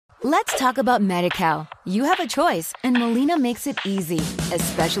Let's talk about Medi-Cal. You have a choice, and Molina makes it easy,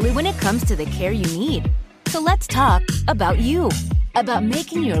 especially when it comes to the care you need. So let's talk about you, about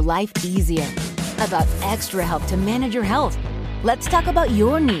making your life easier, about extra help to manage your health. Let's talk about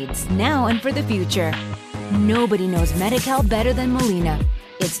your needs now and for the future. Nobody knows Medi-Cal better than Molina.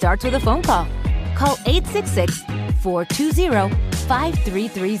 It starts with a phone call. Call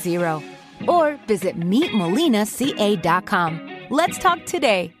 866-420-5330 or visit meetmolinaca.com. Let's talk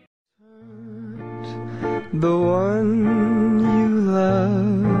today. The one you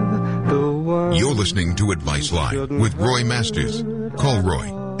love, the one. You're listening to Advice Line with Roy Masters. Call Roy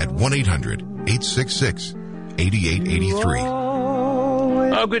at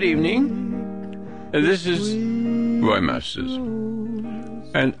 1-800-866-8883. Oh, good evening. This is Roy Masters.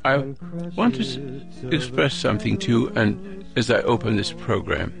 And I want to express something to you, and as I open this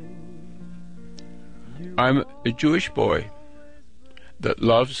program. I'm a Jewish boy that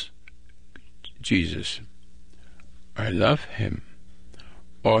loves Jesus. I love him,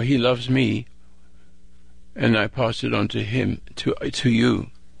 or he loves me, and I pass it on to him, to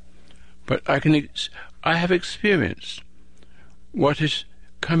you. But I have experienced what is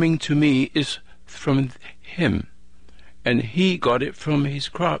coming to me is from him, and he got it from his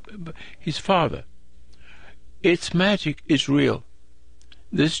father. Its magic is real.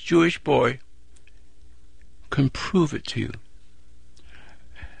 This Jewish boy can prove it to you.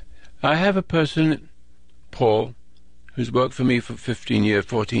 I have a person, Paul, who's worked for me for 14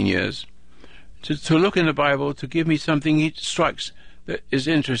 years, to look in the Bible, to give me something he strikes that is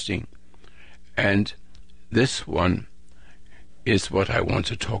interesting. And this one is what I want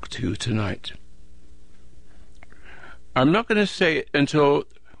to talk to you tonight. I'm not going to say it until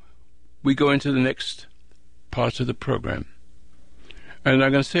we go into the next part of the program. And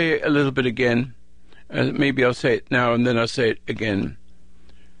I'm going to say it a little bit again, and maybe I'll say it now and then I'll say it again.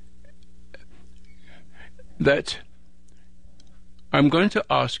 That I'm going to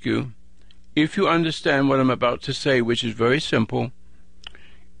ask you if you understand what I'm about to say, which is very simple.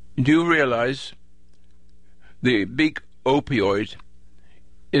 Do you realize the big opioid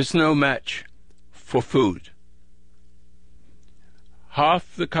is no match for food?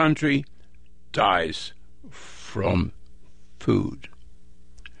 Half the country dies from food.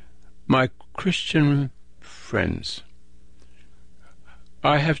 My Christian friends,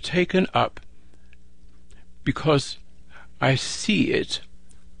 I have taken up because I see it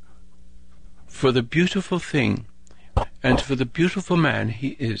for the beautiful thing and for the beautiful man he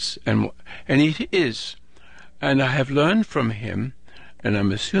is, and he is, and I have learned from him, and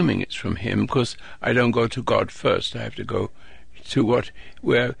I'm assuming it's from him because I don't go to God first. I have to go to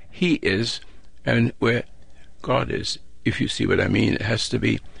where he is and where God is. If you see what I mean, it has to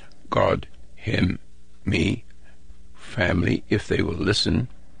be God, him, me, family, if they will listen.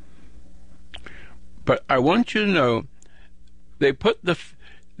 But I want you to know, they put the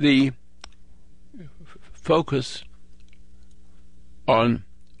focus on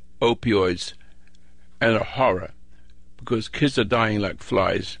opioids and a horror, because kids are dying like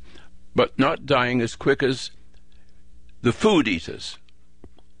flies, but not dying as quick as the food eaters.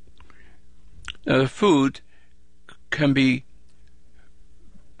 Now, the food can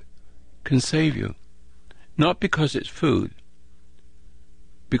save you, not because it's food,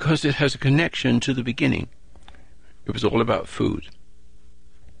 because it has a connection to the beginning. It was all about food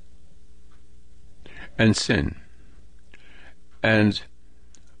and sin. And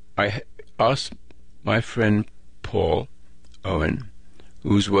I asked my friend Paul Owen,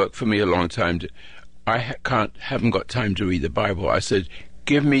 who's worked for me a long time, haven't got time to read the Bible. I said,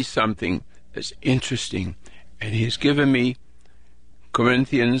 give me something that's interesting. And he's given me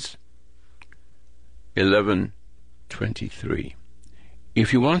Corinthians 11:23.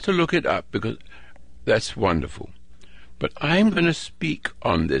 If you want to look it up, because that's wonderful. But I'm going to speak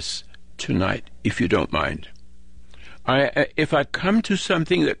on this tonight, if you don't mind. If I come to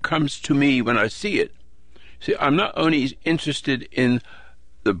something that comes to me when I see it, see, I'm not only interested in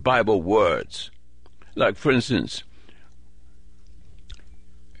the Bible words. Like, for instance,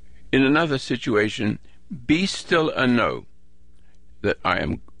 in another situation, be still and know that I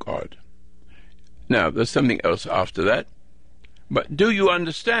am God. Now, there's something else after that. But do you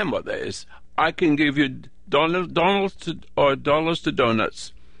understand what that is? I can give you dollars to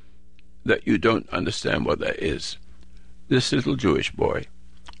donuts that you don't understand what that is. This little Jewish boy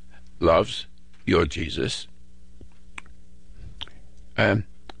loves your Jesus,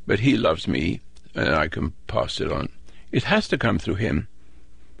 but he loves me, and I can pass it on. It has to come through him.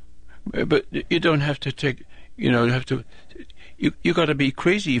 But you don't have to take, you got to be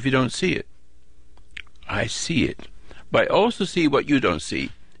crazy if you don't see it. I see it. But I also see what you don't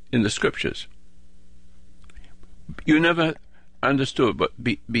see. in the scriptures. You never understood what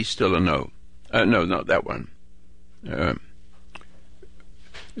be still and know. No, not that one. Let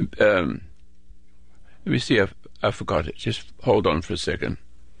me see, I forgot it. Just hold on for a second.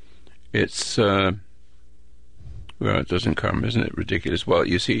 It's, well, it doesn't come, isn't it ridiculous? Well,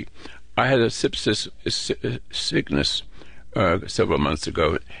 you see, I had a sepsis sickness several months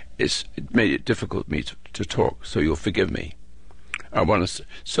ago. It made it difficult for me to talk, so you'll forgive me. I want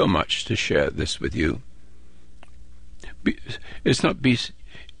so much to share this with you. It's not be...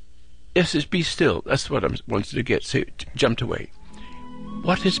 Yes, it's be still. That's what I wanted to get. So it jumped away.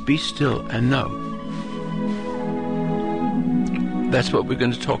 What is be still and know? That's what we're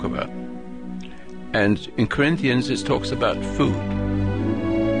going to talk about. And in Corinthians, it talks about food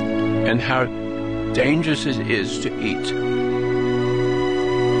and how dangerous it is to eat.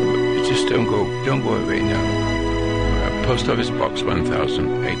 Just don't go away now. Post Office Box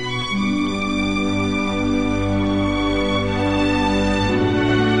 1008.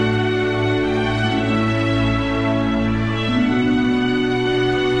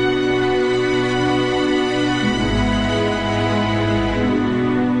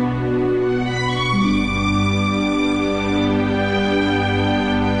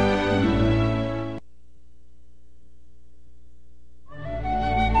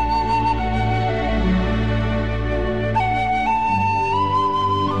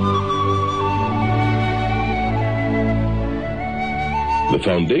 The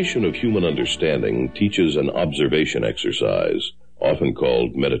foundation of human understanding teaches an observation exercise, often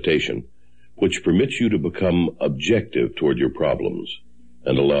called meditation, which permits you to become objective toward your problems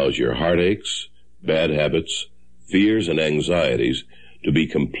and allows your heartaches, bad habits, fears, and anxieties to be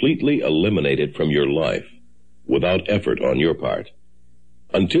completely eliminated from your life without effort on your part.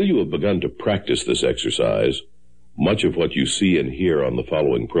 Until you have begun to practice this exercise, much of what you see and hear on the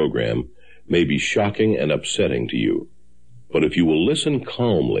following program may be shocking and upsetting to you. But if you will listen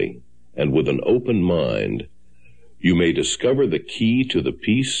calmly and with an open mind, you may discover the key to the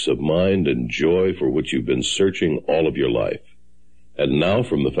peace of mind and joy for which you've been searching all of your life. And now,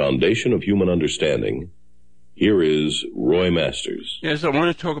 from the foundation of human understanding, here is Roy Masters. Yes, I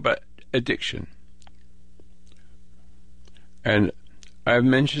want to talk about addiction. And I've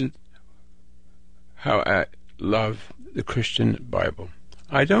mentioned how I love the Christian Bible.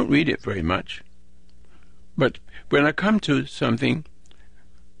 I don't read it very much, but when I come to something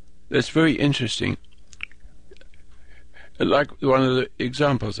that's very interesting, like one of the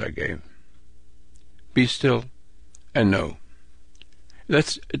examples I gave, be still and know.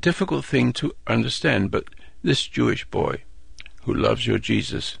 That's a difficult thing to understand, but this Jewish boy who loves your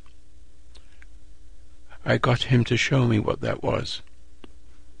Jesus, I got him to show me what that was.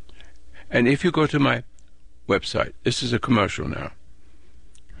 And if you go to my website, this is a commercial now,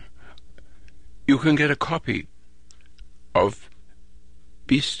 you can get a copy of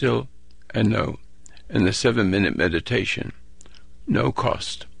Be Still and Know and the 7-minute meditation, no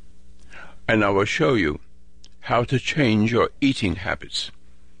cost. And I will show you how to change your eating habits.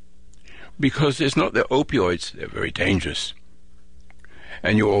 Because it's not the opioids, they're very dangerous.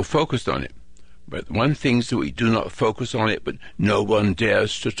 And you're all focused on it. But one thing is that we do not focus on it, but no one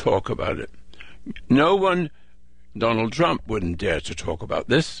dares to talk about it. No one, Donald Trump wouldn't dare to talk about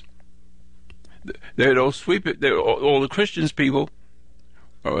this. They'd all sweep it. All the Christians people.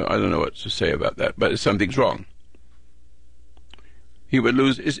 Oh, I don't know what to say about that, but something's wrong. He would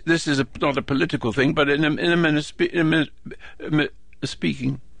lose. This is not a political thing, but in a matter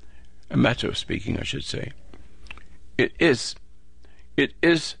of speaking, I should say. It is an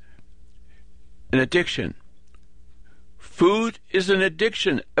addiction. Food is an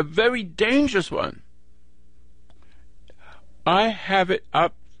addiction, a very dangerous one. I have it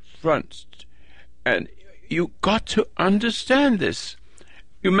up front. And you got to understand this.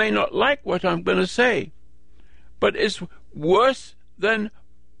 You may not like what I'm going to say, but it's worse than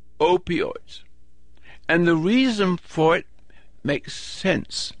opioids. And the reason for it makes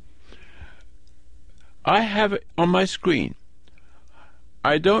sense. I have it on my screen.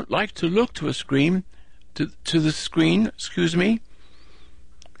 I don't like to look to a screen, to the screen, excuse me,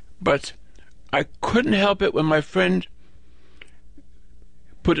 but I couldn't help it when my friend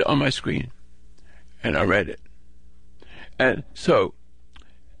put it on my screen. And I read it. And so,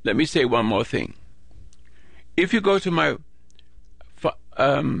 let me say one more thing. If you go to my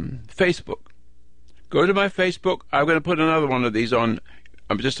Facebook, go to my Facebook. I'm going to put another one of these on.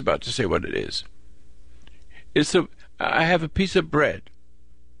 I'm just about to say what it is. I have a piece of bread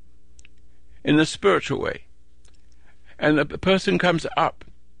in a spiritual way. And the person comes up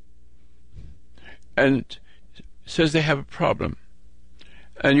and says they have a problem.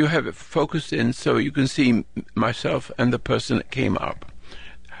 and you have it focused in so you can see myself and the person that came up.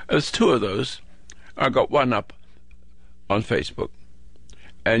 There's two of those. I got one up on Facebook,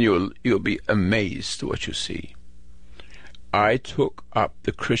 and you'll be amazed what you see. I took up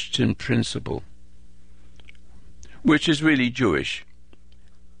the Christian principle, which is really Jewish.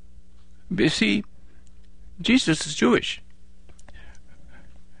 You see, Jesus is Jewish.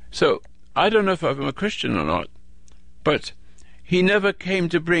 So I don't know if I'm a Christian or not, but he never came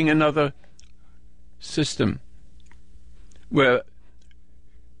to bring another system where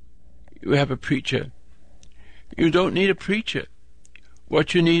you have a preacher. You don't need a preacher.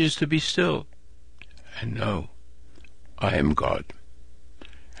 What you need is to be still and know, I am God.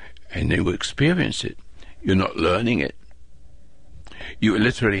 And you will experience it. You're not learning it. You are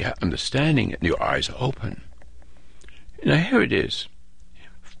literally understanding it, and your eyes are open. Now here it is.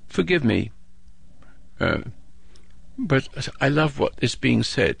 Forgive me, but I love what is being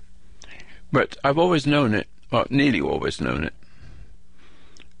said. But I've always known it, well, nearly always known it,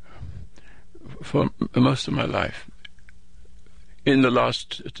 for most of my life, in the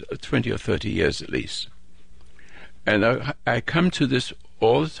last 20 or 30 years at least. And I come to this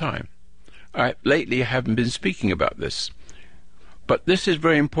all the time. Lately I haven't been speaking about this, but this is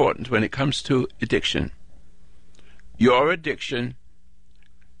very important when it comes to addiction. Your addiction,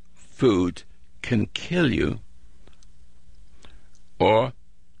 food, can kill you or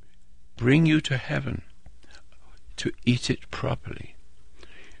bring you to heaven to eat it properly.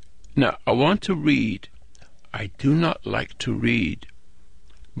 Now, I want to read. I do not like to read,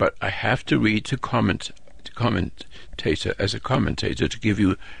 but I have to read as a commentator to give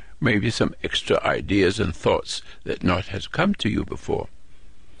you maybe some extra ideas and thoughts that not has come to you before.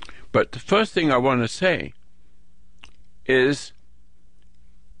 But the first thing I want to say is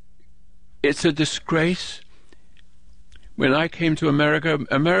it's a disgrace. When I came to America,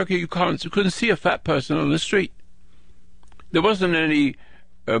 you couldn't see a fat person on the street. There wasn't any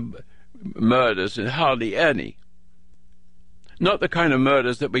murders, and hardly any. Not the kind of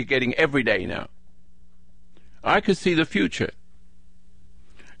murders that we're getting every day now. I could see the future.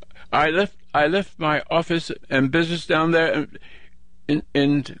 I left my office and business down there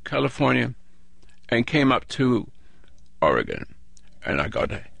in California and came up to Oregon, and I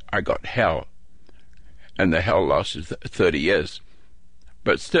got hell, and the hell lasted 30 years.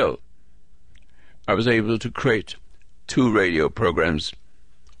 But still, I was able to create 2 radio programs.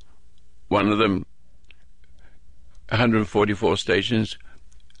 One of them, 144 stations.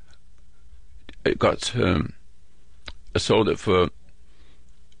 It got I sold it for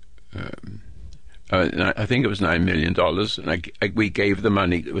I think it was $9 million, and we gave the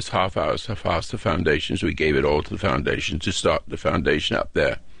money. It was half ours, half the foundations. We gave it all to the foundation to start the foundation up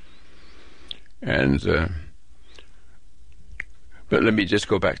there. And but let me just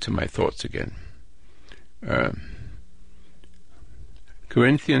go back to my thoughts again.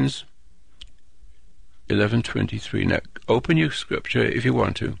 Corinthians 11:23. Now, open your scripture if you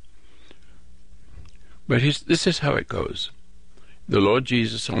want to. But this is how it goes. The Lord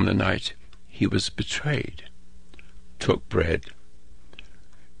Jesus, on the night he was betrayed, took bread,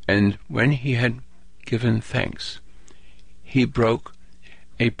 and when he had given thanks, he broke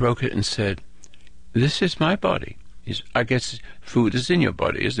it and said, "This is my body." I guess food is in your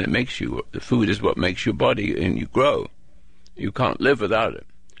body, isn't it? The food is what makes your body, and you grow. You can't live without it.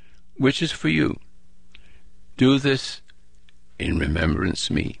 Which is for you. Do this in remembrance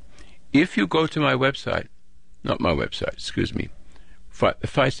of me. If you go to my website, not my website, excuse me,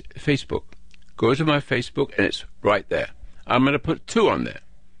 Facebook, go to my Facebook, and it's right there. I'm going to put 2 on there.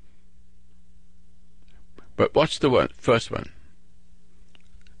 But watch the first one.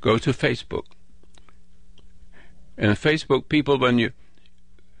 Go to Facebook. And Facebook, people, when you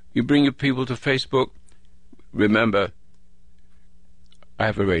bring your people to Facebook, remember, I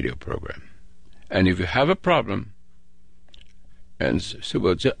have a radio program. And if you have a problem, and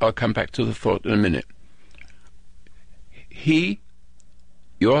so I'll come back to the thought in a minute.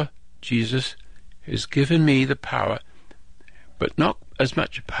 Your Jesus, has given me the power, but not as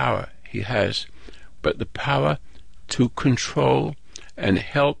much power he has, but the power to control and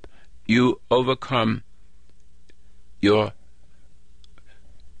help you overcome your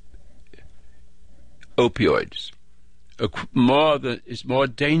opioids. It's more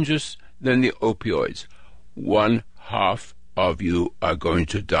dangerous than the opioids. 1/2 of you are going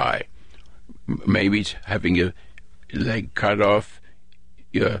to die. Maybe having your leg cut off,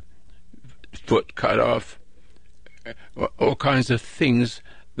 your foot cut off, all kinds of things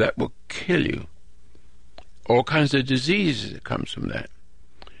that will kill you. All kinds of diseases that comes from that.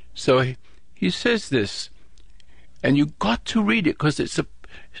 So he says this, and you got to read it because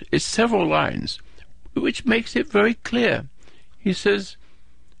it's several lines, which makes it very clear. He says,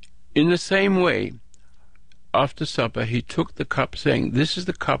 in the same way, after supper, he took the cup, saying, "This is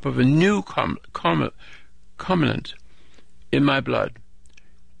the cup of a new covenant in my blood.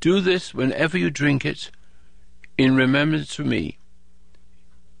 Do this whenever you drink it in remembrance of me.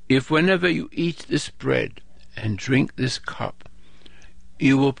 If whenever you eat this bread and drink this cup,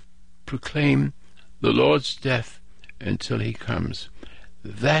 you will proclaim the Lord's death until he comes."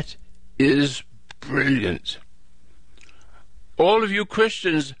 That is brilliant. All of you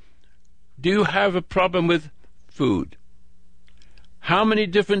Christians, do you have a problem with food? How many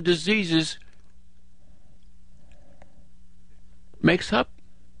different diseases makes up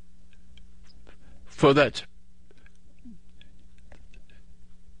for that,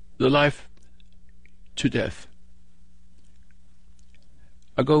 the life to death?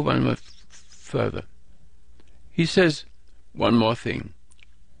 I go one more further. He says one more thing.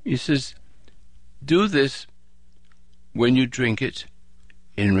 He says, "Do this when you drink it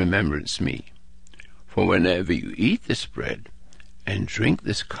in remembrance of me. For whenever you eat this bread and drink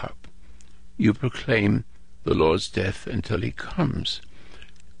this cup, you proclaim the Lord's death until he comes."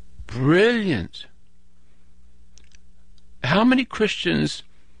 Brilliant. How many Christians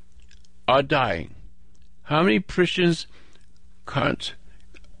are dying? How many Christians can't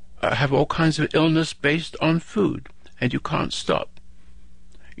have all kinds of illness based on food, and you can't stop?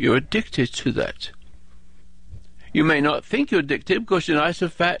 You're addicted to that. You may not think you're addicted because you're nice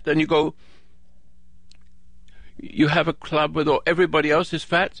and fat, and you have a club with everybody else is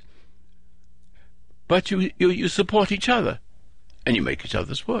fat, but you support each other, and you make each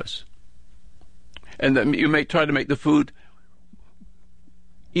other's worse. And then you may try to make the food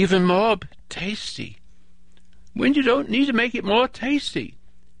even more tasty, when you don't need to make it more tasty.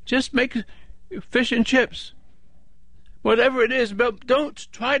 Just make fish and chips, whatever it is, but don't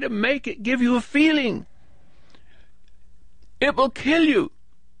try to make it give you a feeling. It will kill you.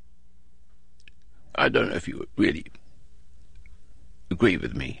 I don't know if you really agree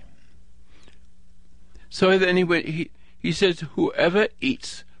with me. So then he says, "Whoever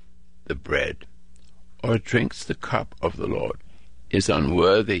eats the bread or drinks the cup of the Lord is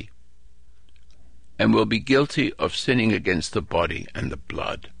unworthy and will be guilty of sinning against the body and the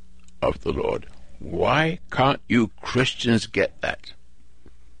blood of the Lord." Why can't you Christians get that?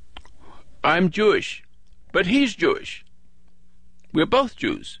 I'm Jewish, but he's Jewish. We're both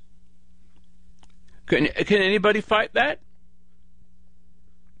Jews. Can anybody fight that?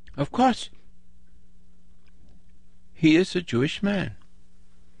 Of course. He is a Jewish man.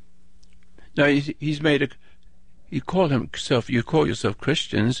 Now you call yourself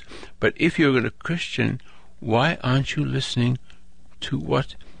Christians, but if you're a Christian, why aren't you listening to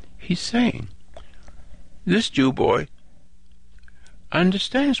what he's saying? This Jew boy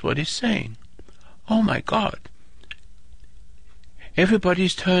understands what he's saying. Oh my God.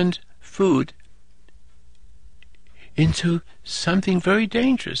 Everybody's turned food into something very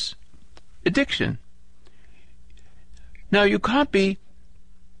dangerous. Addiction. Now, you can't be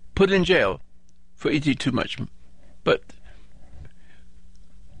put in jail for eating too much, but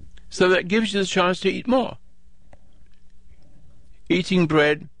so that gives you the chance to eat more. Eating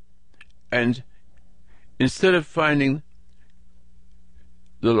bread, and instead of finding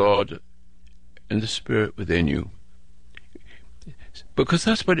the Lord and the Spirit within you, because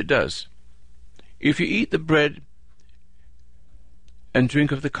that's what it does. If you eat the bread and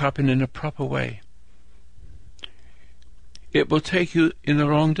drink of the cup in a proper way, it will take you in the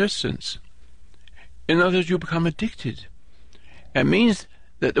wrong distance. In other words, you become addicted. It means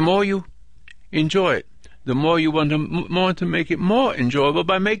that the more you enjoy it, the more you want to make it more enjoyable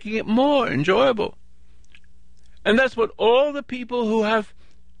by making it more enjoyable. And that's what all the people who have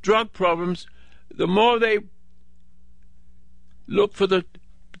drug problems, the more they look for the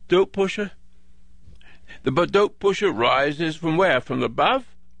dope pusher, the dope pusher rises from where? From above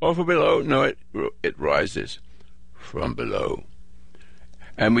or from below? No, it rises from below.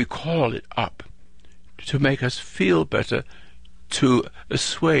 And we call it up to make us feel better, to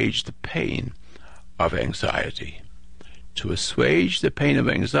assuage the pain of anxiety. To assuage the pain of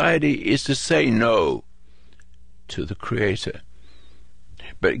anxiety is to say no to the Creator,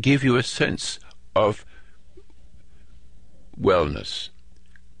 but give you a sense of wellness.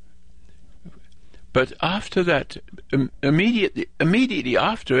 But after that, immediately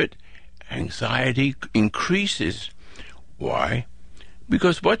after it, anxiety increases. Why?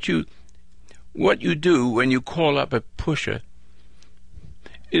 Because what you do when you call up a pusher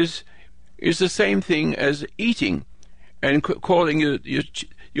is the same thing as eating and calling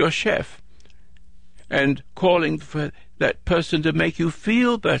your chef and calling for that person to make you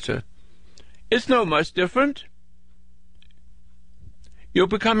feel better. It's no much different. You're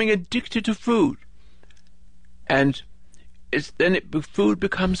becoming addicted to food, and food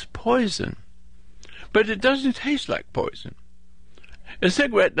becomes poison. But it doesn't taste like poison. A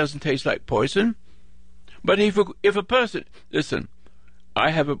cigarette doesn't taste like poison. But if a person... Listen,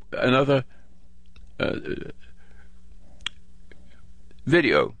 I have another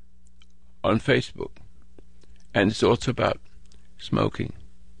video on Facebook, and it's also about smoking.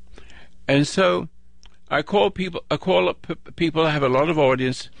 And so I call up people. I have a lot of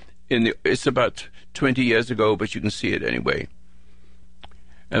audience. It's about 20 years ago, but you can see it anyway.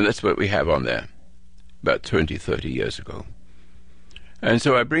 And that's what we have on there, about 20, 30 years ago. And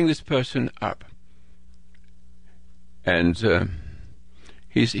so I bring this person up, and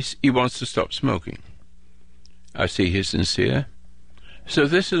he wants to stop smoking. I see he's sincere. So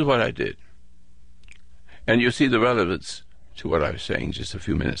this is what I did. And you'll see the relevance to what I was saying just a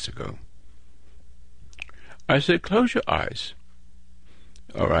few minutes ago. I said, close your eyes,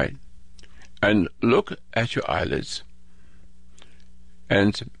 all right, and look at your eyelids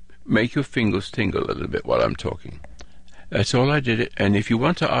and make your fingers tingle a little bit while I'm talking. That's all I did. And if you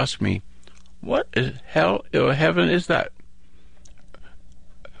want to ask me, what is hell or heaven is that?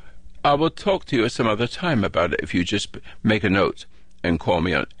 I will talk to you at some other time about it if you just make a note and call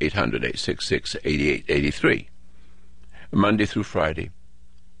me on 800-866-8883, Monday through Friday,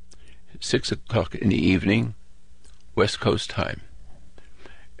 6 o'clock in the evening, West Coast time.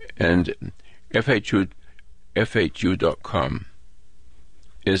 And FHU.com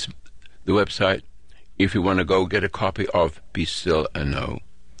is the website if you want to go get a copy of Be Still and Know.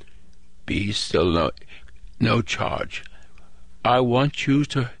 Be Still, Know. No charge. I want you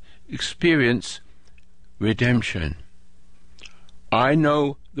to experience redemption. I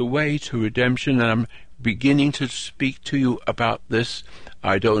know the way to redemption, and I'm beginning to speak to you about this.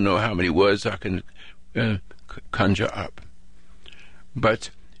 I don't know how many words I can conjure up. But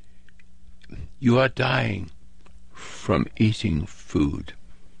you are dying from eating food.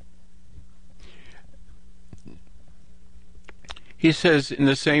 He says, in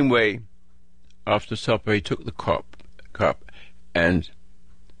the same way, after supper, he took the cup, and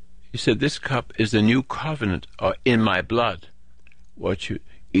he said, this cup is the new covenant in my blood. What you're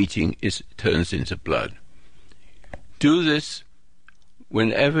eating turns into blood. Do this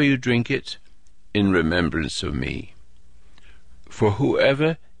whenever you drink it in remembrance of me. For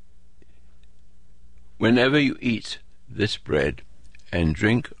whenever you eat this bread and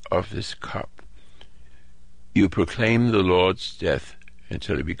drink of this cup, you proclaim the Lord's death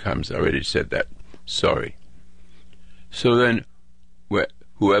until he becomes, I already said that, sorry. So then,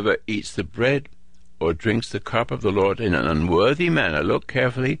 whoever eats the bread or drinks the cup of the Lord in an unworthy manner, look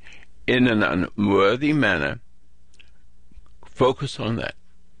carefully, in an unworthy manner, focus on that.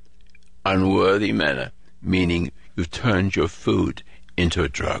 Unworthy manner, meaning you've turned your food into a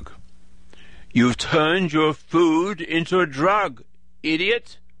drug. You've turned your food into a drug,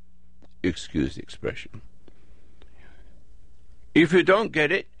 idiot. Excuse the expression. If you don't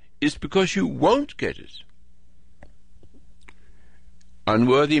get it, it's because you won't get it.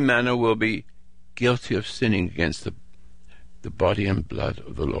 Unworthy manner will be guilty of sinning against the body and blood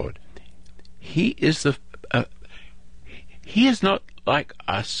of the Lord. He is he is not like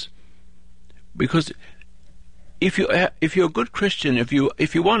us, because if you're a good Christian, if you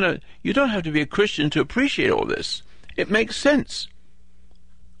want to, you don't have to be a Christian to appreciate all this. It makes sense.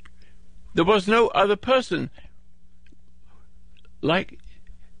 There was no other person like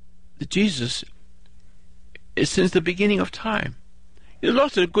Jesus since the beginning of time. There's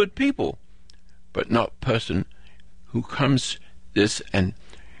lots of good people, but not person who comes this and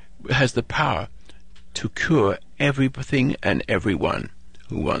has the power to cure everything and everyone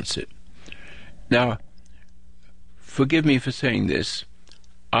who wants it. Now, forgive me for saying this.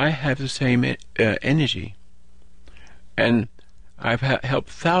 I have the same energy, and I've helped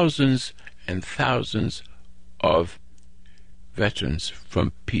thousands and thousands of veterans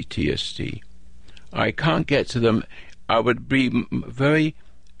from PTSD. I can't get to them. I would be very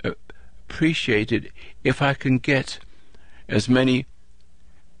appreciated if I can get as many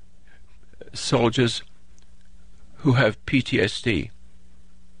soldiers who have PTSD.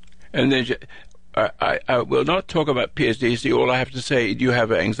 And then I will not talk about PTSD. All I have to say, do you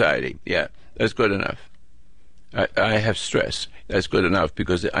have anxiety? Yeah, that's good enough. I have stress. That's good enough,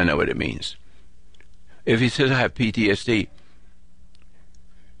 because I know what it means. If he says I have PTSD,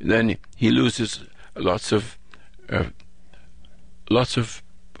 then he loses lots of,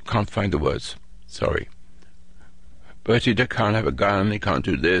 can't find the words, sorry. But he can't have a gun, he can't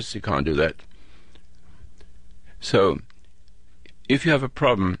do this, he can't do that. So if you have a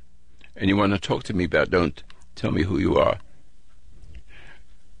problem and you want to talk to me about it, don't tell me who you are.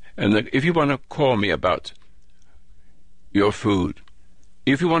 And if you want to call me about your food,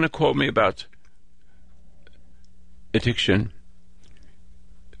 if you want to call me about addiction,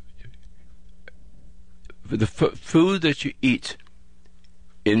 the food that you eat,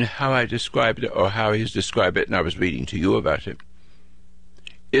 in how I described it, or how he's described it, and I was reading to you about it,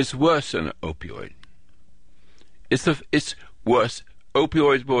 is worse than an opioid. It's worse.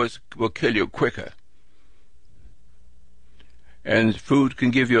 Opioids will kill you quicker. And food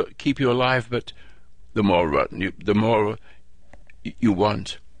can keep you alive, but the more rotten, the more you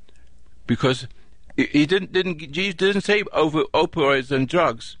want, because Jesus didn't say over opioids and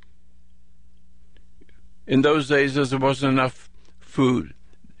drugs. In those days, there wasn't enough food.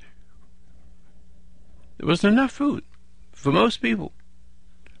 There wasn't enough food for most people.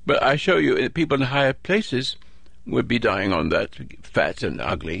 But I show you, people in higher places would be dying on that, fat and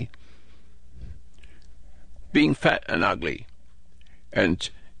ugly. Being fat and ugly, and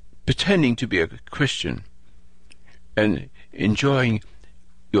pretending to be a Christian, and enjoying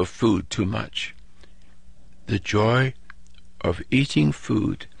your food too much. The joy of eating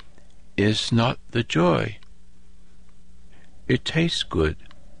food is not the joy. It tastes good,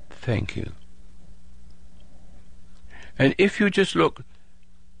 thank you. And if you just look,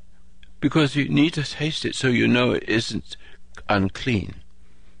 because you need to taste it so you know it isn't unclean,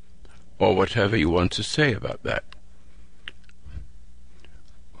 or whatever you want to say about that.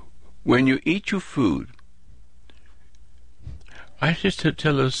 When you eat your food, I just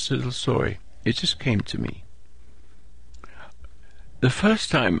tell a little story. It just came to me. The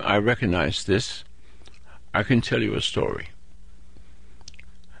first time I recognized this, I can tell you a story.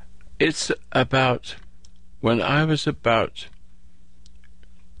 It's about when I was about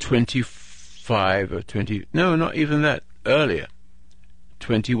 25 or 20, no, not even that, earlier,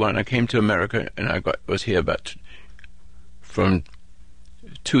 21. I came to America and was here from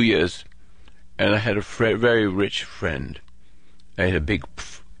 2 years, and I had a very rich friend. I had a big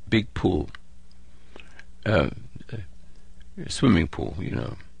pool, swimming pool, you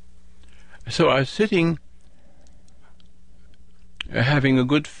know. So I was sitting, having a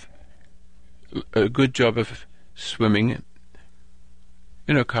good job of swimming,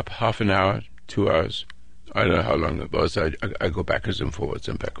 half an hour, 2 hours. I don't know how long it was. I go backwards and forwards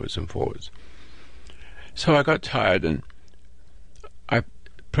and backwards and forwards. So I got tired and I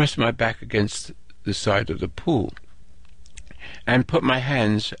pressed my back against the side of the pool and put my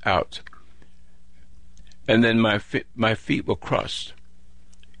hands out, and then my feet were crossed.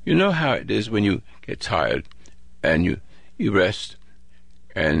 You know how it is when you get tired and you rest,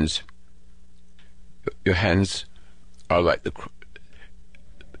 and your hands are like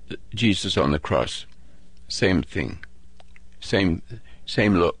Jesus on the cross. Same thing, same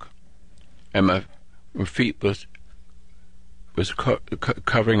look, and my feet was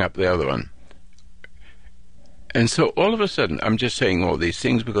covering up the other one. And so all of a sudden, I'm just saying all these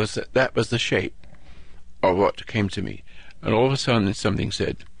things because that was the shape of what came to me. And all of a sudden, something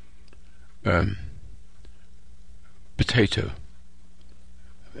said, potato.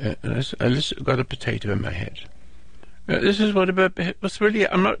 And I just got a potato in my head. This is what's really,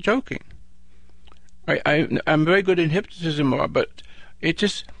 I'm not joking. I'm very good in hypnotism, but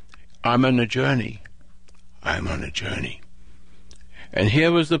I'm on a journey. I'm on a journey. And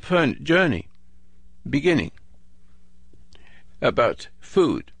here was the journey, beginning, about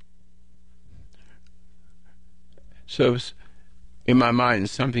food. So in my mind,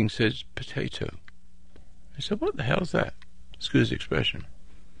 something says potato. I said, what the hell's that? Excuse the expression.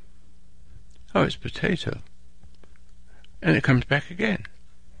 Oh, it's potato. And it comes back again.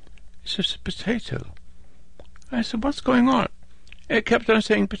 It's just a potato. I said, what's going on? It kept on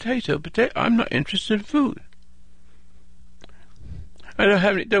saying potato, potato. I'm not interested in food. I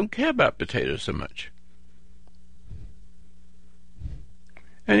don't care about potatoes so much.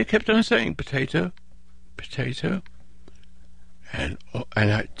 And it kept on saying potato, potato. And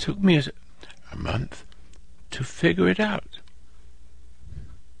it took me a month to figure it out.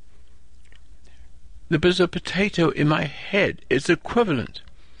 There was a potato in my head. It's equivalent.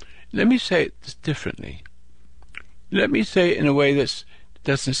 Let me say it differently. Let me say it in a way that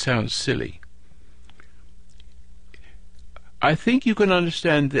doesn't sound silly. I think you can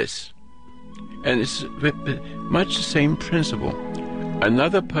understand this, and it's much the same principle.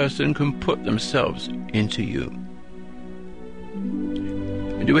 Another person can put themselves into you.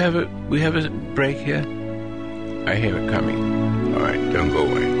 Do we have a break here? I hear it coming. All right, don't go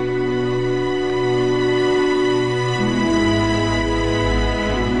away.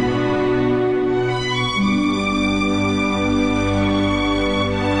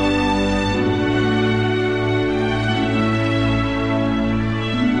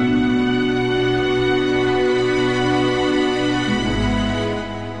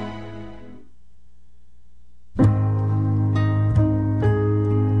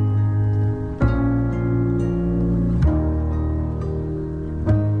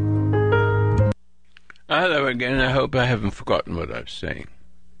 Hello again. I hope I haven't forgotten what I was saying.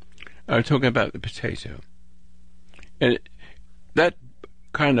 I was talking about the potato. And that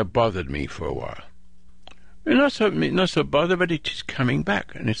kind of bothered me for a while. And not so bothered, but it is coming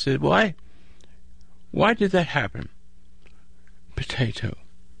back. And I said, why? Why did that happen? Potato.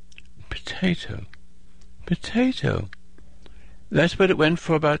 Potato. Potato. That's what it went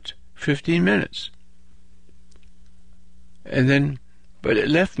for about 15 minutes. And then, but it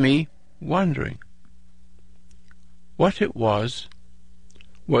left me wondering. What it was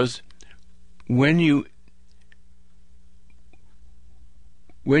when you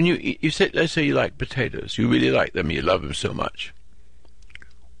eat, you said, let's say you like potatoes, you really like them, you love them so much.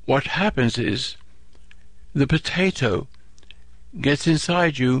 What happens is the potato gets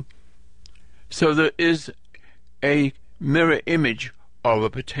inside you, so there is a mirror image of a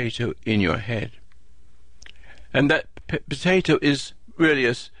potato in your head. And that potato is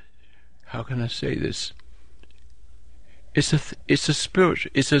really how can I say this? It's a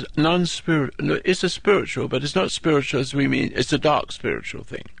spiritual, it's a non-spiritual, it's a spiritual, but it's not spiritual as we mean, it's a dark spiritual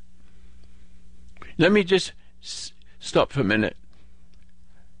thing. Let me just stop for a minute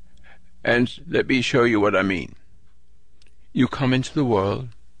and let me show you what I mean. You come into the world,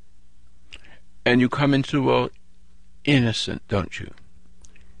 and you come into the world innocent, don't you?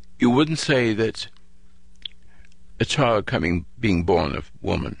 You wouldn't say that a child being born of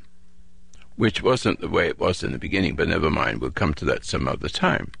woman, which wasn't the way it was in the beginning, but never mind, we'll come to that some other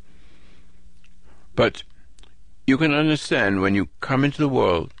time. But you can understand when you come into the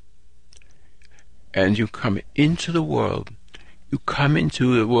world, and you come into the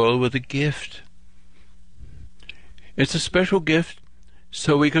world with a gift. It's a special gift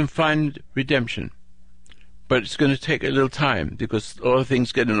so we can find redemption. But it's going to take a little time because a lot of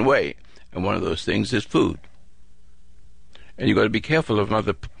things get in the way, and one of those things is food. And you've got to be careful of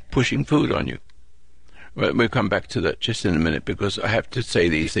mother pushing food on you. Well, we'll come back to that just in a minute because I have to say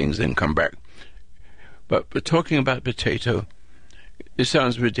these things and come back. But talking about potato, it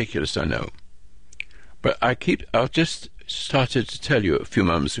sounds ridiculous, I know. But I just started to tell you a few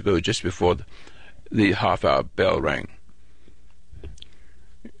moments ago, just before the half-hour bell rang,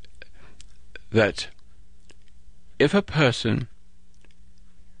 that if a person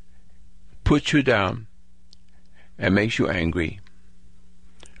puts you down and makes you angry,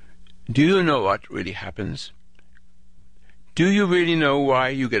 do you know what really happens? Do you really know why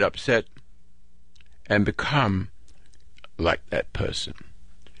you get upset and become like that person?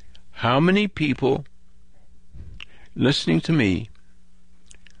 How many people listening to me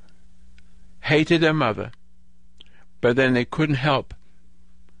hated their mother, but then they couldn't help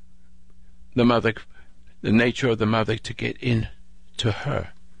the nature of the mother to get in to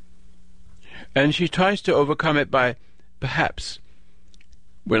her. And she tries to overcome it by, perhaps,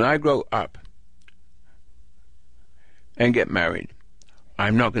 when I grow up and get married,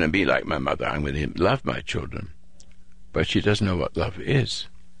 I'm not going to be like my mother. I'm going to love my children. But she doesn't know what love is.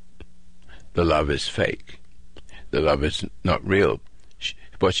 The love is fake. The love is not real.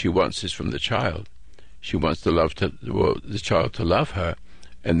 What she wants is from the child. She wants the child to love her,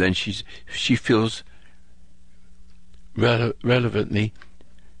 and then she feels relevantly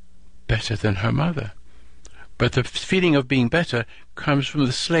better than her mother. But the feeling of being better comes from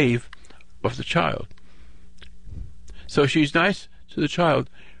the slave of the child. So she's nice to the child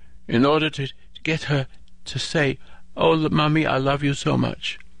in order to get her to say, "Oh, Mommy, I love you so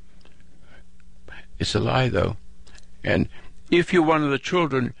much." It's a lie, though. And if you're one of the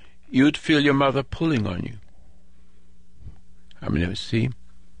children, you'd feel your mother pulling on you. I mean, see?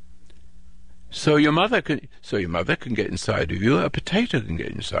 So your mother can get inside of you. A potato can get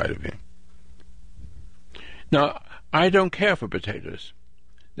inside of you. Now, I don't care for potatoes.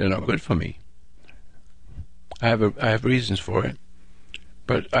 They're not good for me. I have reasons for it.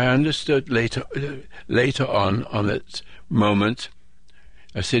 But I understood later on that moment,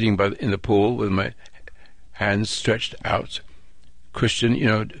 sitting in the pool with my hands stretched out,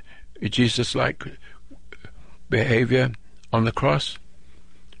 Christian, Jesus-like behavior on the cross,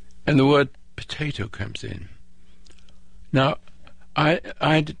 and the word potato comes in. Now,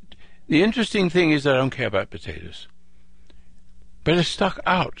 the interesting thing is that I don't care about potatoes, but it stuck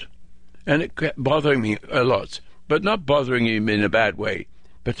out, and it kept bothering me a lot, but not bothering him in a bad way,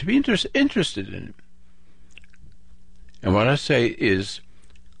 but to be interested in it. And what I say is,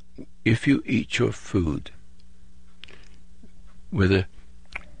 if you eat your food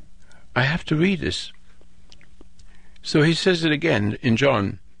I have to read this. So he says it again in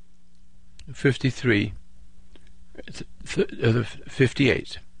John 53,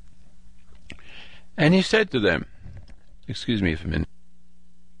 58. And he said to them, excuse me for a minute,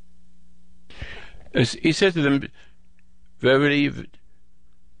 As he said to them, "Verily,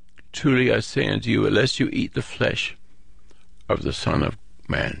 truly I say unto you, unless you eat the flesh of the Son of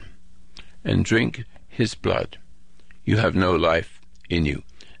Man and drink his blood, you have no life in you."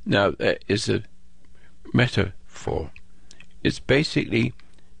 Now, that is a metaphor. It's basically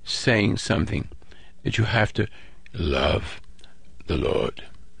saying something, that you have to love the Lord.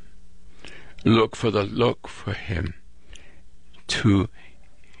 Look for him to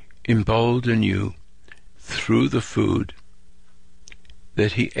embolden you through the food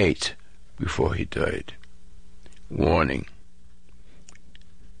that he ate before he died. Warning: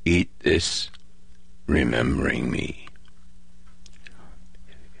 eat this, remembering me.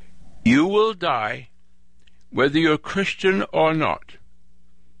 You will die whether you're Christian or not.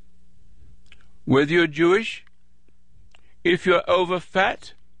 Whether you're Jewish, if you're over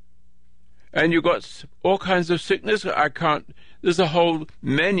fat and you've got all kinds of sickness, there's a whole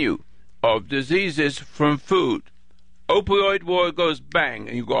menu of diseases from food. Opioid war goes bang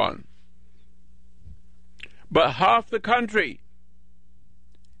and you're gone. But half the country,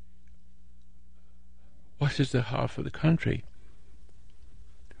 what is the half of the country?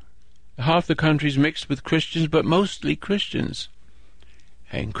 Half the country's mixed with Christians, but mostly Christians.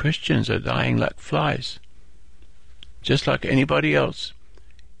 And Christians are dying like flies, just like anybody else.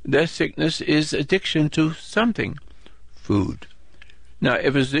 Their sickness is addiction to something, food. Now,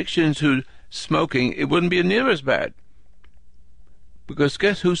 if it's addiction to smoking, it wouldn't be near as bad. Because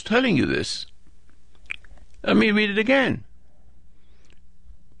guess who's telling you this? Let me read it again.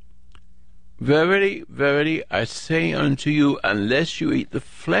 Verily, verily, I say unto you, unless you eat the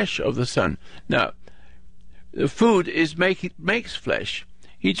flesh of the Son. Now, the food makes flesh.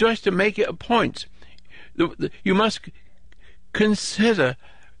 He tries to make it a point. You must consider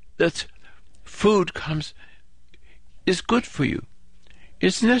that food is good for you.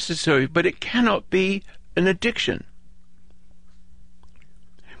 It's necessary, but it cannot be an addiction.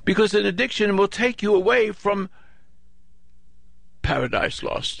 Because an addiction will take you away from paradise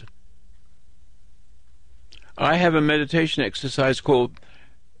lost. I have a meditation exercise called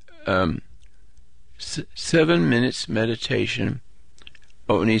 7 minutes meditation.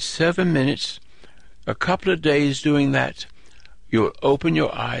 Only 7 minutes, a couple of days doing that, you'll open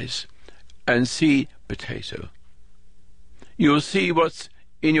your eyes and see potato. You'll see what's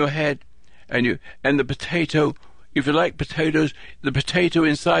in your head, and the potato, if you like potatoes, the potato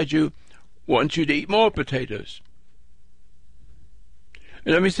inside you wants you to eat more potatoes.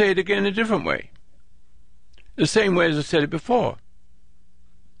 And let me say it again a different way. The same way as I said it before.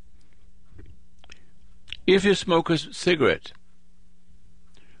 If you smoke a cigarette,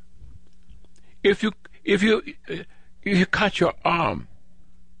 if you cut your arm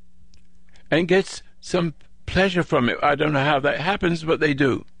and get some pleasure from it, I don't know how that happens, but they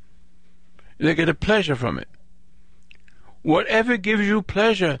do. They get a pleasure from it. Whatever gives you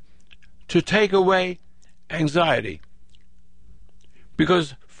pleasure to take away anxiety,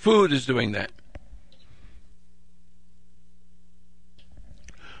 because food is doing that.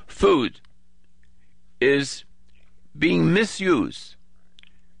 Food is being misused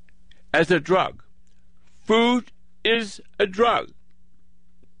as a drug. Food is a drug.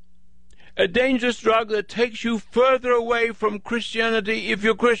 A dangerous drug that takes you further away from Christianity if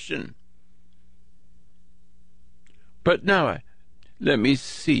you're Christian. But now, let me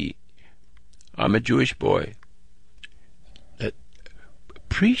see. I'm a Jewish boy that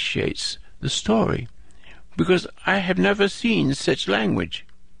appreciates the story because I have never seen such language.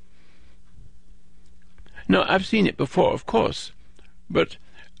 No, I've seen it before, of course, but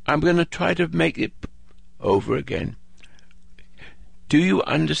I'm going to try to make it over again. Do you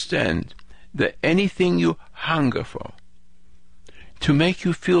understand that anything you hunger for to make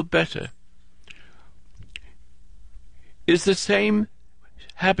you feel better is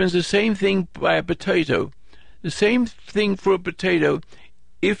happens the same thing by a potato, the same thing for a potato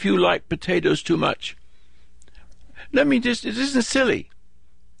if you like potatoes too much? It isn't silly.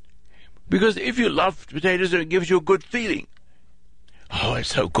 Because if you love potatoes, it gives you a good feeling. Oh,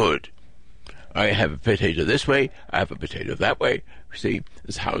 it's so good. I have a potato this way, I have a potato that way. See,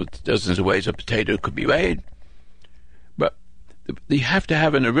 there's how dozens of ways a potato could be made. But you have to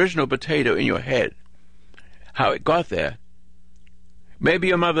have an original potato in your head, how it got there. Maybe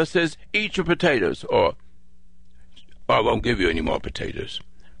your mother says, eat your potatoes, or I won't give you any more potatoes.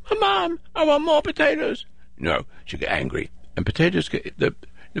 Oh, Mom, I want more potatoes. No, she get angry. And potatoes get...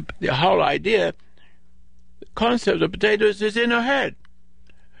 The whole idea, the concept of potatoes is in her head.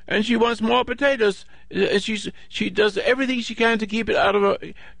 And she wants more potatoes. She does everything she can to keep it out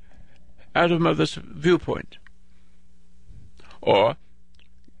of mother's viewpoint. Or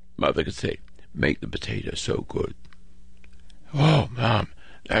mother could say, make the potato so good. Oh, Mom,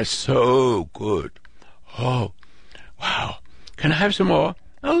 that's so good. Oh, wow. Can I have some more?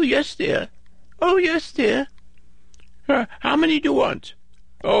 Oh, yes, dear. Oh, yes, dear. How many do you want?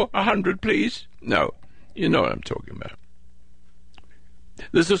 Oh, 100, please. No, you know what I'm talking about.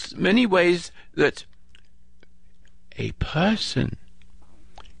 There's just many ways that a person...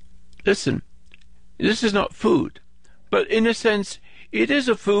 Listen, this is not food, but in a sense, it is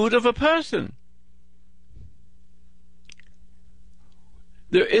a food of a person.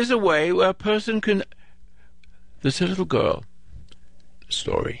 There is a way where a person can... There's a little girl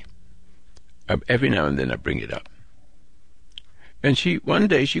story. Every now and then I bring it up. And one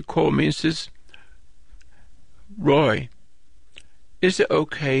day she called me and says, Roy, is it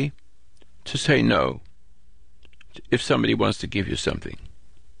okay to say no if somebody wants to give you something?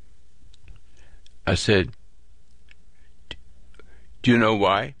 I said, do you know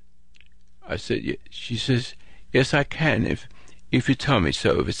why? I said, she says, yes, I can if you tell me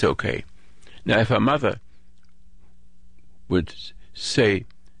so, if it's okay. Now, if her mother would say,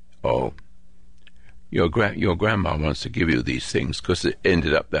 oh, your grandma wants to give you these things because it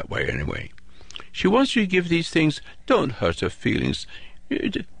ended up that way anyway. She wants you to give these things. Don't hurt her feelings.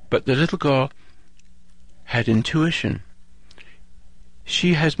 But the little girl had intuition.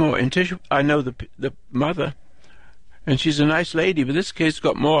 She has more intuition. I know the mother, and she's a nice lady, but this kid's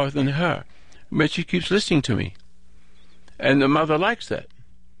got more than her. But she keeps listening to me. And the mother likes that.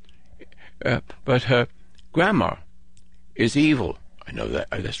 But her grandma is evil. I know that.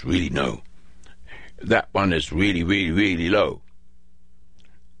 I just really know. That one is really, really, really low.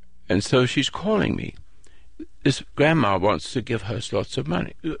 And so she's calling me. This grandma wants to give her lots of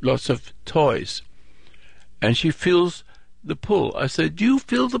money, lots of toys. And she feels the pull. I said, do you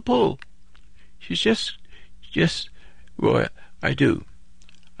feel the pull? She's just, Roy, I do.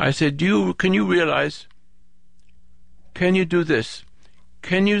 I said, can you realize, can you do this?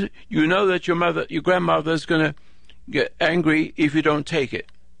 Can you know that your grandmother's going to get angry if you don't take it?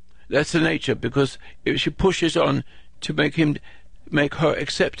 That's the nature, because if she pushes on to make her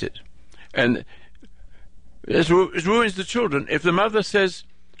accept it. And it ruins the children. If the mother says,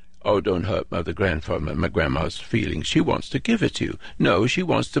 oh, don't hurt my grandma's feelings, she wants to give it to you. No, she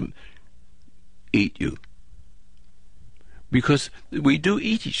wants to eat you. Because we do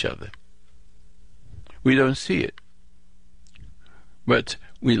eat each other. We don't see it. But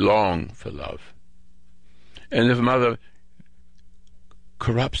we long for love. And if a mother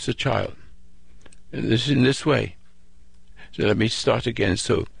corrupts the child, and this is in this way, so let me start again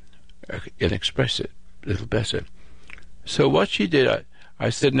so I can express it a little better. So what she did, I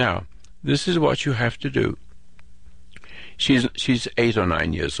said, now, this is what you have to do. She's 8 or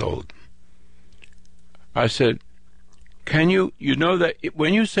 9 years old. I said, you know that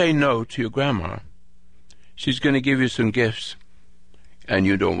when you say no to your grandma, she's going to give you some gifts, and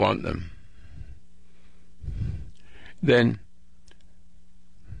you don't want them. Then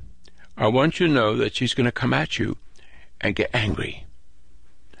I want you to know that she's going to come at you and get angry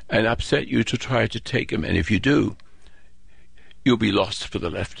and upset you to try to take them. And if you do, you'll be lost for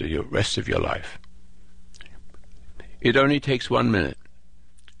the rest of your life. It only takes 1 minute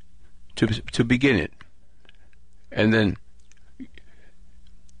to begin it. And then,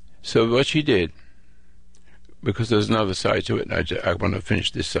 so what she did, because there's another side to it, and I want to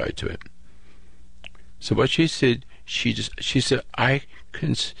finish this side to it. So what she said, she said, I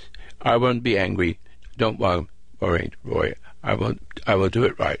won't be angry. Don't worry, Roy. I will do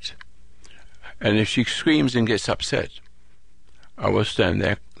it right. And if she screams and gets upset, I will stand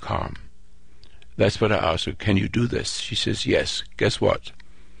there calm. That's what I asked her. Can you do this? She says, yes. Guess what?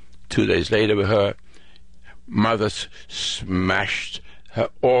 2 days later, her mother smashed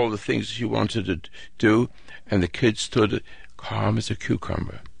all the things she wanted to do, and the kid stood calm as a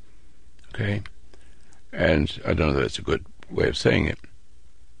cucumber. Okay? And I don't know if that's a good way of saying it.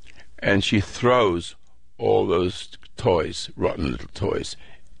 And she throws all those toys, rotten little toys,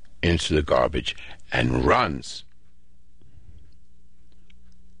 into the garbage and runs.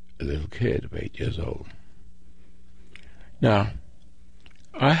 A little kid of 8 years old. Now,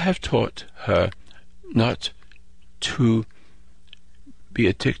 I have taught her not to be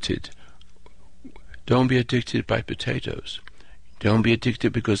addicted. Don't be addicted by potatoes. Don't be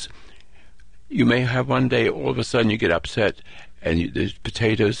addicted because you may have one day, all of a sudden you get upset and there's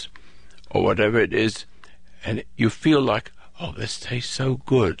potatoes or whatever it is, and you feel like, oh, this tastes so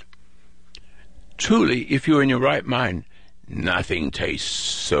good. Truly, if you're in your right mind, nothing tastes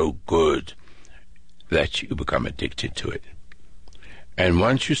so good that you become addicted to it. And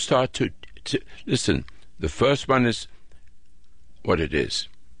once you start to listen, the first one is what it is.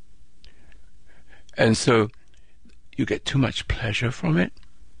 And so you get too much pleasure from it.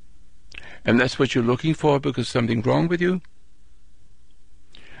 And that's what you're looking for because something's wrong with you.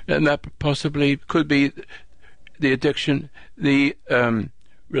 And that possibly could be the addiction, the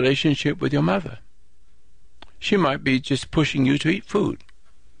relationship with your mother. She might be just pushing you to eat food.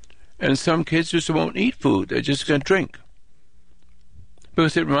 And some kids just won't eat food. They're just going to drink.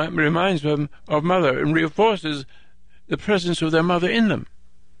 Because it reminds them of mother and reinforces the presence of their mother in them.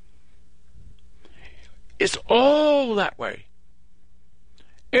 It's all that way.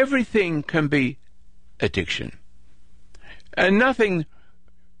 Everything can be addiction. And nothing,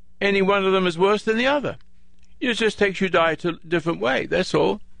 any one of them is worse than the other. It just takes your diet a different way, that's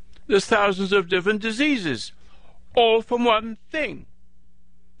all. There's thousands of different diseases, all from one thing.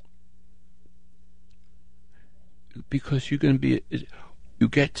 Because you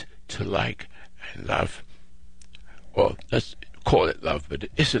get to like and love, or let's call it love, but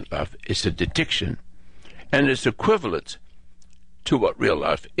it isn't love, it's an addiction. And it's equivalent to what real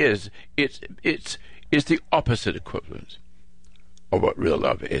love is. It's the opposite equivalent of what real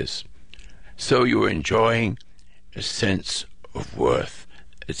love is. So you're enjoying a sense of worth.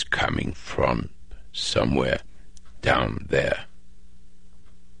 It's coming from somewhere down there.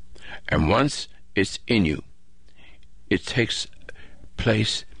 And once it's in you, it takes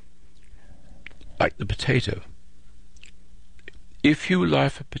place like the potato. If you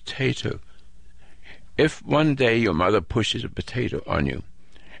love a potato, if one day your mother pushes a potato on you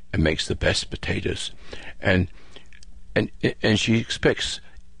and makes the best potatoes, and she expects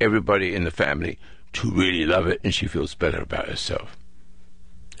everybody in the family to really love it, and she feels better about herself.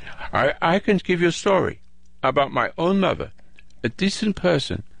 I can give you a story about my own mother, a decent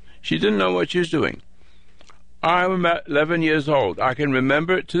person. She didn't know what she was doing. I was about 11 years old. I can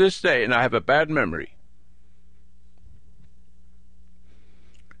remember it to this day, and I have a bad memory.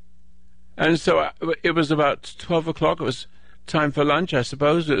 And so it was about 12 o'clock. It was time for lunch, I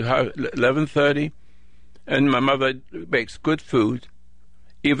suppose, at 11:30. And my mother makes good food,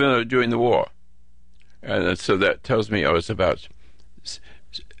 even though during the war. And so that tells me I was about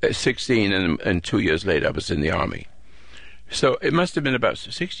 16, and 2 years later I was in the army. So it must have been about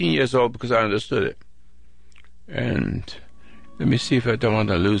 16 years old because I understood it. And let me see if I don't want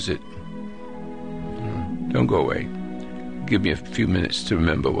to lose it. Don't go away. Give me a few minutes to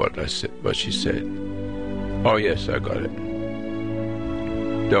remember what I said, what she said. Oh yes, I got it.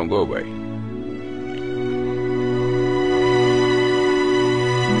 Don't go away.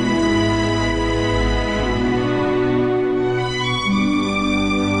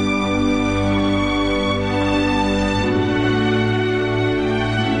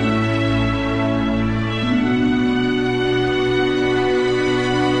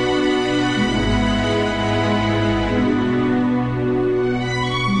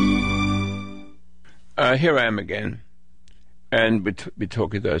 Here I am again, and we're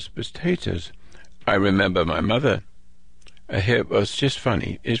talking those potatoes. I remember my mother. It was just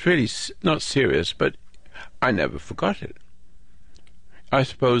funny. It's really not serious, but I never forgot it. I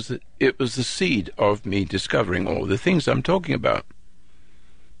suppose that it was the seed of me discovering all the things I'm talking about.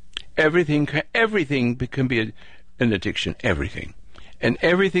 Everything can be an addiction, everything. And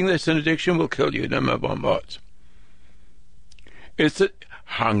everything that's an addiction will kill you, no matter what. It's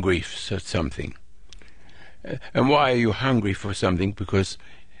hungry for something. And why are you hungry for something? Because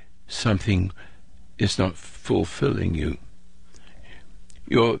something is not fulfilling you.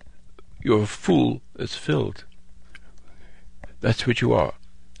 You're a fool that's filled. That's what you are.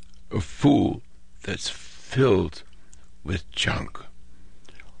 A fool that's filled with junk.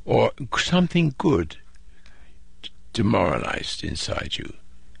 Or something good demoralized inside you.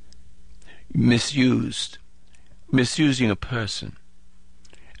 Misusing a person.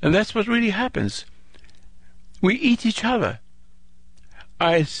 And that's what really happens. We eat each other.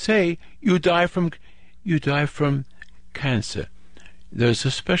 I say you die from cancer. There's a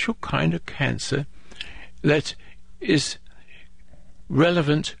special kind of cancer that is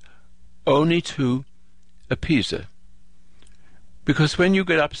relevant only to a appeaser. Because when you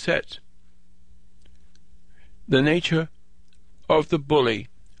get upset, the nature of the bully,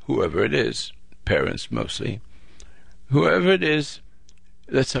 whoever it is, parents mostly, whoever it is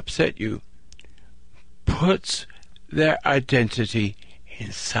that's upset you, puts their identity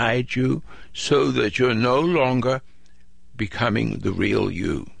inside you so that you're no longer becoming the real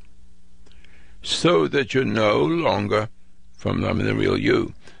you. So that you're no longer from the real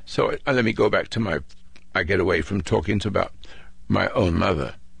you. So let me go back to I get away from talking about my own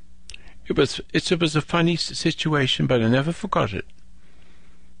mother. It was a funny situation, but I never forgot it.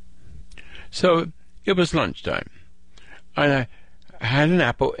 So it was lunchtime, and I had an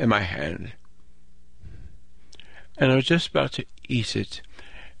apple in my hand, and I was just about to eat it.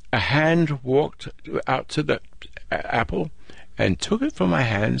 A hand walked out to the apple and took it from my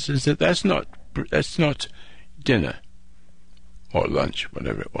hands and said, that's not dinner or lunch,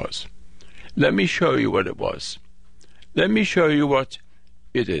 whatever it was. Let me show you what it was. Let me show you what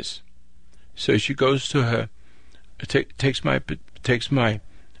it is. So she goes to her, takes my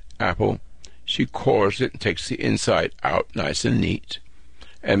apple, she cores it and takes the inside out nice and neat,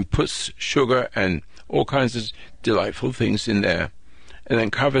 and puts sugar and all kinds of delightful things in there, and then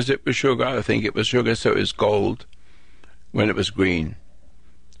covers it with sugar. I think it was sugar, so it was gold when it was green.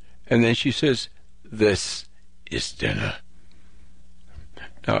 And then she says, this is dinner.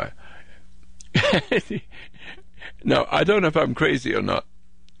 Now, now, I don't know if I'm crazy or not,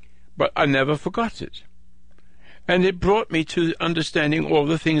 but I never forgot it. And it brought me to understanding all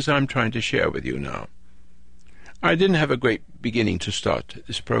the things I'm trying to share with you now. I didn't have a great beginning to start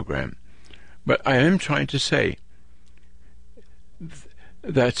this program, but I am trying to say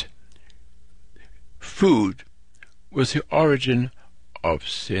that food was the origin of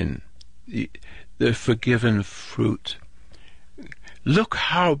sin, the forbidden fruit. Look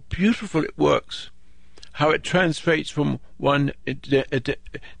how beautiful it works, how it translates from one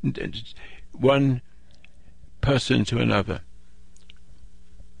person to another,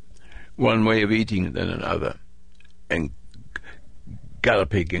 one way of eating than another, and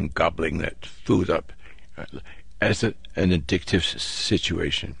galloping and gobbling that food up as an addictive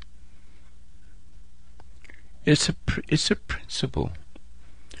situation. It's a principle.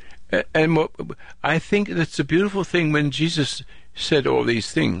 And what I think that's a beautiful thing when Jesus said all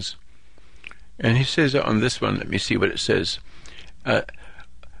these things. And he says on this one, let me see what it says.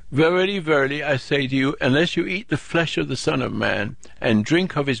 Verily, verily, I say to you, unless you eat the flesh of the Son of Man and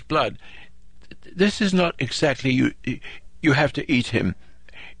drink of his blood, this is not exactly you have to eat him.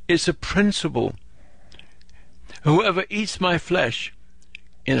 It's a principle. Whoever eats my flesh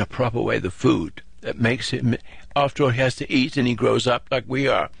in a proper way, the food that makes him, after all, he has to eat and he grows up like we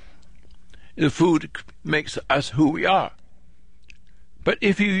are. The food makes us who we are. But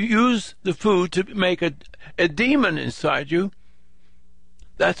if you use the food to make a demon inside you,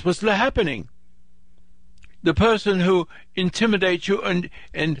 that's what's happening. The person who intimidates you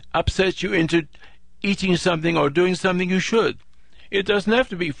and upsets you into eating something or doing something you should. It doesn't have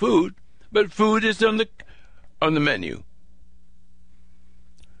to be food, but food is on the menu.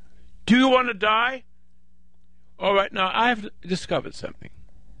 Do you want to die? All right, now I've discovered something.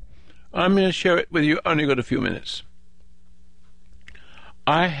 I'm going to share it with you. Only got a few minutes.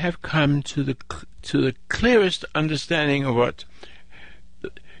 I have come to the clearest understanding of what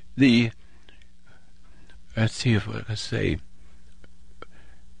let's see if I can say,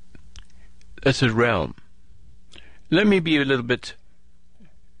 that's a realm. Let me be a little bit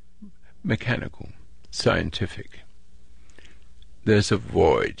mechanical, scientific. There's a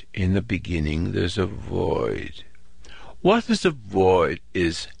void. In the beginning, there's a void. What is a void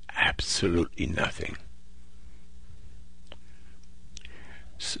is absolutely nothing.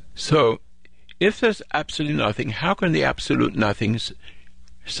 So, if there's absolutely nothing, how can the absolute nothing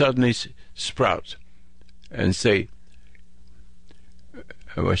suddenly sprout and say,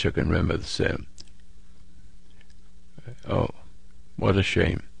 I wish I can remember the same. Oh, what a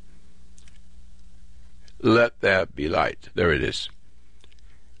shame. Let there be light. There it is.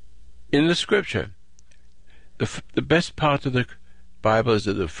 In the scripture, the best part of the Bible is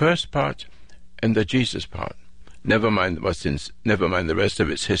the first part and the Jesus part. Never mind the rest of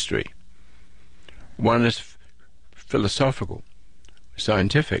its history. One is philosophical,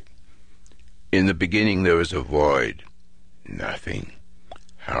 scientific. In the beginning there was a void, nothing.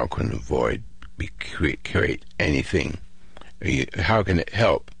 How can a void create anything? How can it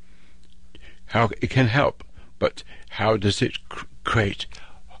help? How it can help, but how does it create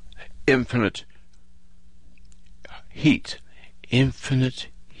infinite heat? Infinite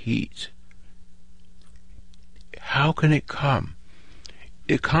heat. How can it come?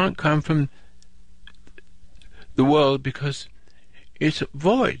 It can't come from the world because it's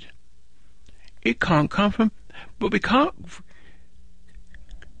void. It can't come from, but we can't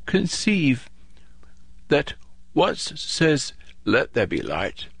conceive that what says, let there be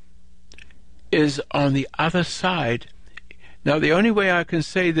light, is on the other side. Now, the only way I can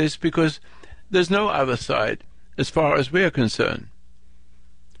say this, because there's no other side as far as we're concerned.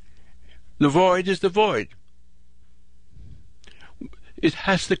 The void is the void. It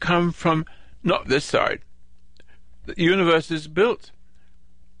has to come from not this side. The universe is built,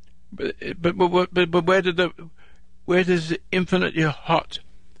 but where does the infinitely hot,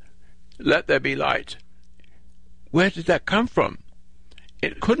 let there be light? Where did that come from?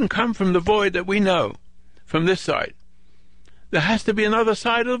 It couldn't come from the void that we know. from this side. There has to be another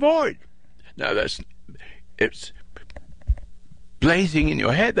side of the void. Now it's blazing in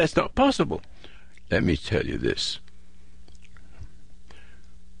your head. That's not possible. Let me tell you this.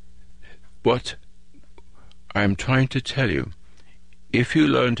 What I'm trying to tell you, if you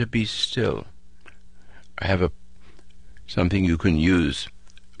learn to be still, I have something you can use,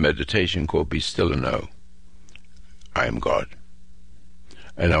 meditation called Be Still and Know. I am God.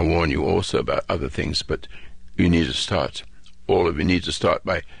 And I warn you also about other things, but you need to start, all of you need to start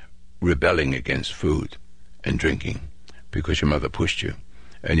by rebelling against food and drinking, because your mother pushed you.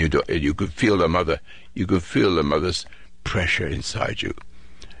 And you could feel the mother's pressure inside you.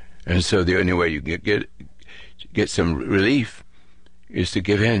 And so the only way you can get some relief is to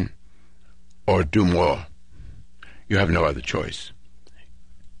give in or do more. You have no other choice.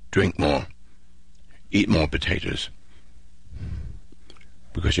 Drink more. Eat more potatoes.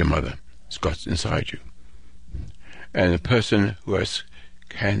 Because your mother has got inside you. And a person who has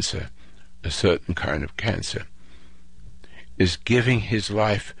cancer, a certain kind of cancer, is giving his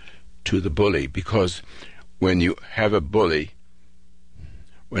life to the bully, because when you have a bully,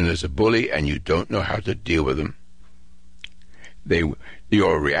 when there's a bully and you don't know how to deal with them,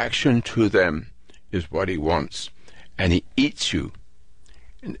 your reaction to them is what he wants, and he eats you.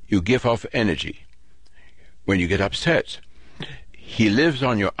 You give off energy. When you get upset, he lives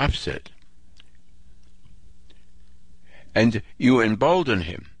on your upset, and you embolden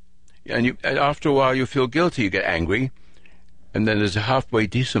him. And after a while, you feel guilty. You get angry, and then there's a halfway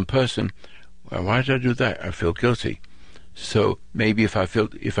decent person. Well, why did I do that? I feel guilty. So maybe if I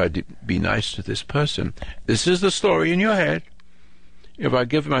be nice to this person, this is the story in your head. If I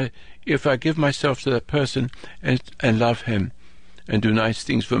give myself to that person and love him and do nice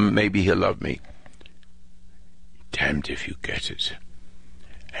things for him, maybe he'll love me. Damned if you get it,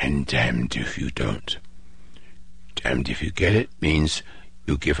 and damned if you don't. Damned if you get it means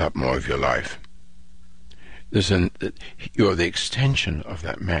you give up more of your life. You're the extension of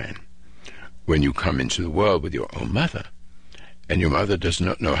that man. When you come into the world with your own mother, and your mother does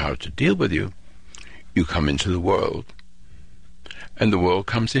not know how to deal with you, you come into the world, and the world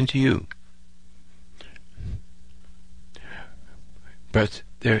comes into you. But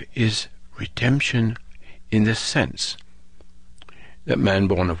there is redemption in the sense that man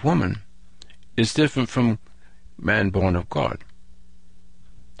born of woman is different from man born of God.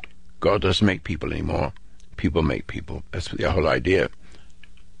 God doesn't make people anymore. People make people. That's the whole idea.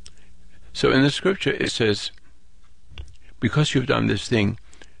 So in the scripture it says, because you've done this thing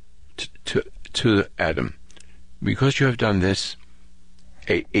to Adam, because you have done this,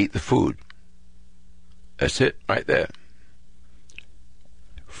 ate the food. That's it, right there.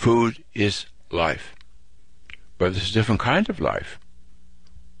 Food is life. But it's a different kind of life.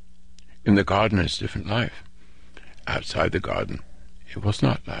 In the garden, it's a different life. Outside the garden, it was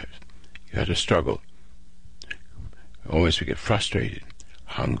not life. You had to struggle. Always we get frustrated,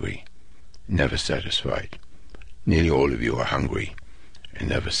 hungry, never satisfied. Nearly all of you are hungry and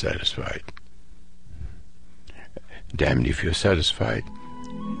never satisfied. Damned if you're satisfied,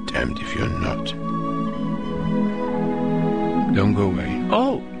 damned if you're not. Don't go away.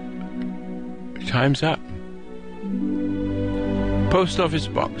 Oh, time's up. Post Office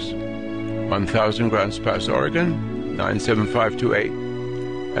Box, 1000 Grants Pass, Oregon, 97528.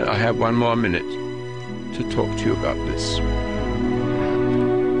 And I have one more minute to talk to you about this.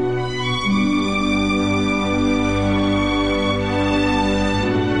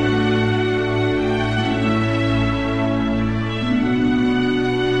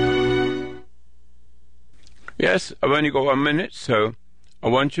 Yes, I've only got 1 minute, so I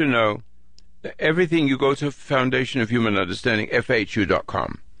want you to know that everything you go to Foundation of Human Understanding,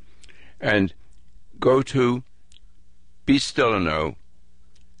 FHU.com, and go to Be Still and Know,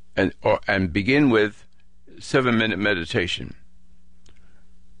 and begin with 7-minute meditation.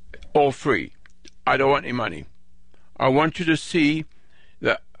 All free. I don't want any money. I want you to see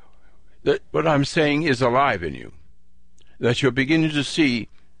that what I'm saying is alive in you. That you're beginning to see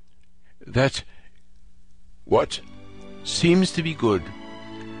that what seems to be good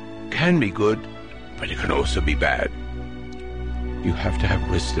can be good, but it can also be bad. You have to have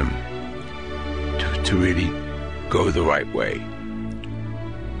wisdom to really go the right way.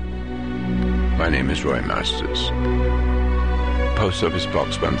 My name is Roy Masters. Post Office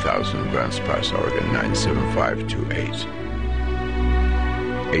Box 1000, Grants Pass, Oregon 97528.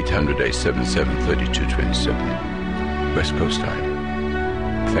 800-877-3227. West Coast time.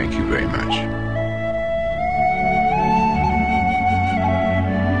 Thank you very much.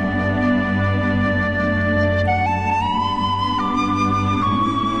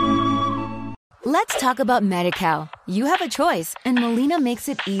 Let's talk about Medi-Cal. You have a choice, and Molina makes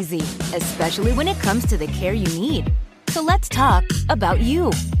it easy, especially when it comes to the care you need. So let's talk about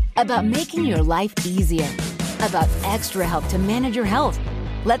you, about making your life easier, about extra help to manage your health.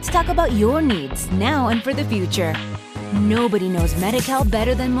 Let's talk about your needs now and for the future. Nobody knows Medi-Cal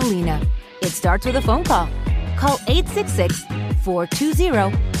better than Molina. It starts with a phone call. Call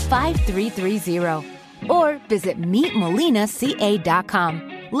 866-420-5330 or visit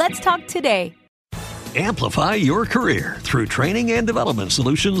meetmolinaca.com. Let's talk today. Amplify your career through training and development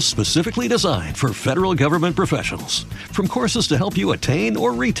solutions specifically designed for federal government professionals. From courses to help you attain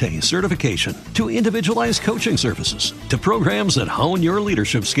or retain certification, to individualized coaching services, to programs that hone your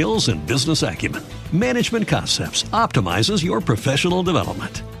leadership skills and business acumen, Management Concepts optimizes your professional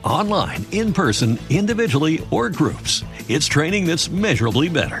development. Online, in person, individually, or groups, it's training that's measurably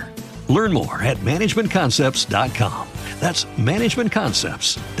better. Learn more at managementconcepts.com. That's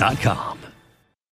managementconcepts.com.